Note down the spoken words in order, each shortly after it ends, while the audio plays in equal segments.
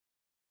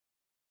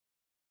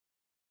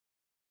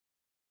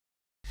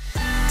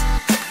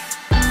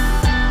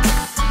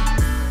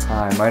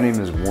Hi, my name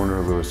is Warner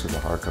Lewis of the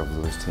Harkov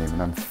Lewis team,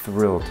 and I'm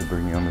thrilled to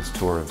bring you on this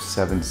tour of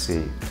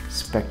 7C,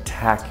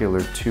 spectacular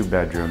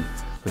two-bedroom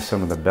with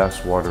some of the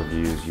best water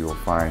views you will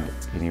find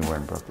anywhere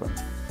in Brooklyn.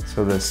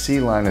 So the sea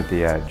line at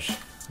the edge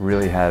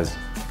really has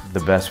the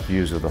best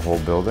views of the whole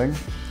building.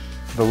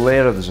 The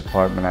layout of this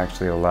apartment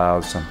actually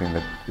allows something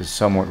that is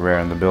somewhat rare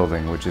in the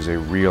building, which is a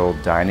real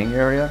dining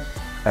area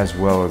as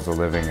well as a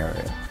living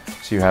area.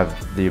 So you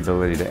have the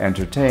ability to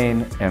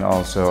entertain and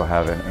also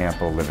have an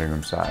ample living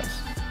room size.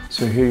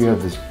 So here you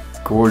have this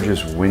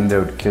gorgeous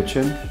windowed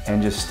kitchen,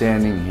 and just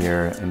standing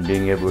here and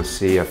being able to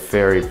see a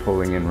ferry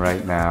pulling in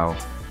right now,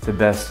 the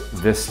best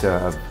vista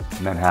of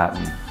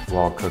Manhattan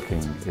while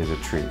cooking is a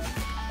treat.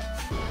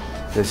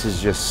 This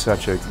is just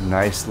such a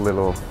nice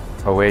little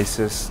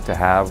oasis to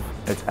have.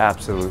 It's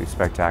absolutely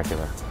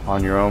spectacular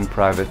on your own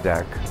private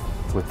deck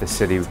with the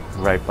city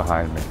right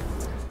behind me.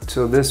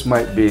 So this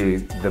might be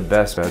the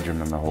best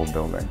bedroom in the whole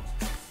building.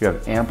 You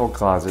have ample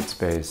closet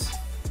space,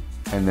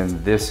 and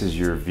then this is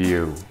your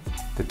view.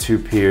 The two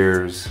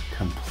piers,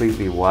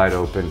 completely wide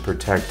open,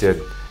 protected,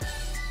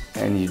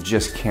 and you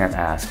just can't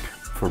ask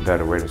for a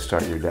better way to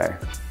start your day.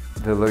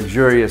 The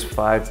luxurious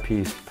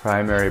 5-piece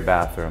primary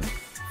bathroom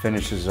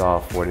finishes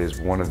off what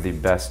is one of the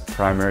best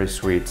primary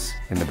suites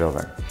in the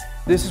building.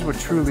 This is what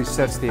truly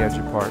sets the Edge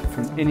apart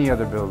from any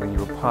other building you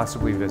will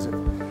possibly visit.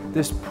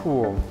 This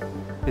pool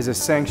is a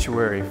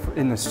sanctuary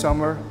in the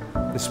summer,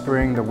 the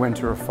spring, the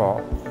winter, or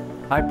fall.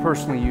 I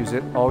personally use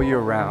it all year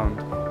round.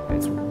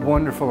 It's a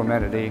wonderful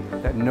amenity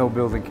that no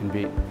building can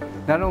beat.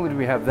 Not only do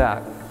we have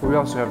that, but we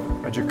also have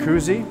a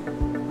jacuzzi,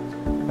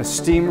 a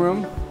steam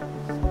room,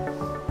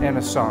 and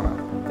a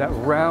sauna that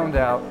round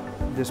out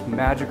this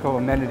magical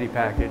amenity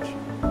package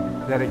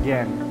that,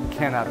 again,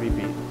 cannot be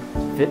beat.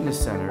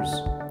 Fitness centers,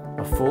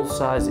 a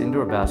full-size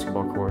indoor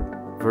basketball court,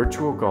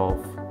 virtual golf,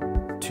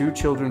 2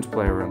 children's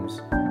playrooms,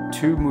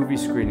 2 movie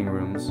screening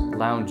rooms,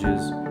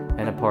 lounges,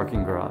 and a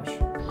parking garage.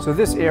 So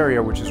this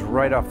area, which is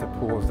right off the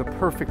pool, is the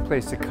perfect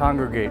place to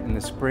congregate in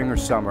the spring or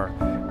summer.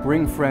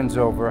 Bring friends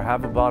over,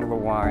 have a bottle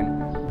of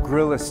wine,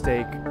 grill a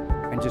steak,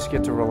 and just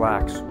get to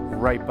relax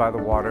right by the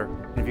water.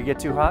 And if you get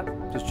too hot,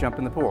 just jump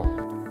in the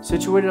pool.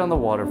 Situated on the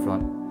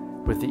waterfront,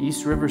 with the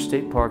East River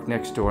State Park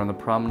next door and the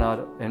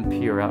promenade and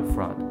pier out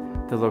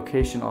front, the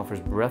location offers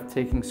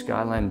breathtaking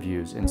skyline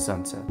views and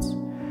sunsets.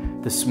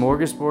 The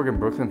Smorgasburg and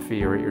Brooklyn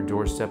Fee are at your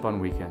doorstep on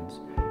weekends,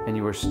 and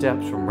you are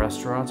steps from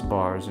restaurants,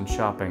 bars, and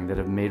shopping that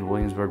have made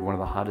Williamsburg one of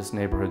the hottest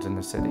neighborhoods in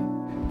the city.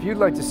 If you'd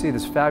like to see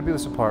this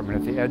fabulous apartment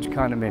at the Edge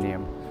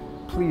condominium,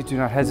 please do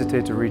not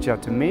hesitate to reach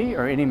out to me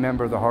or any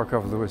member of the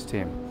Harkov Lewis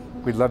team.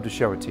 We'd love to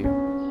show it to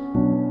you.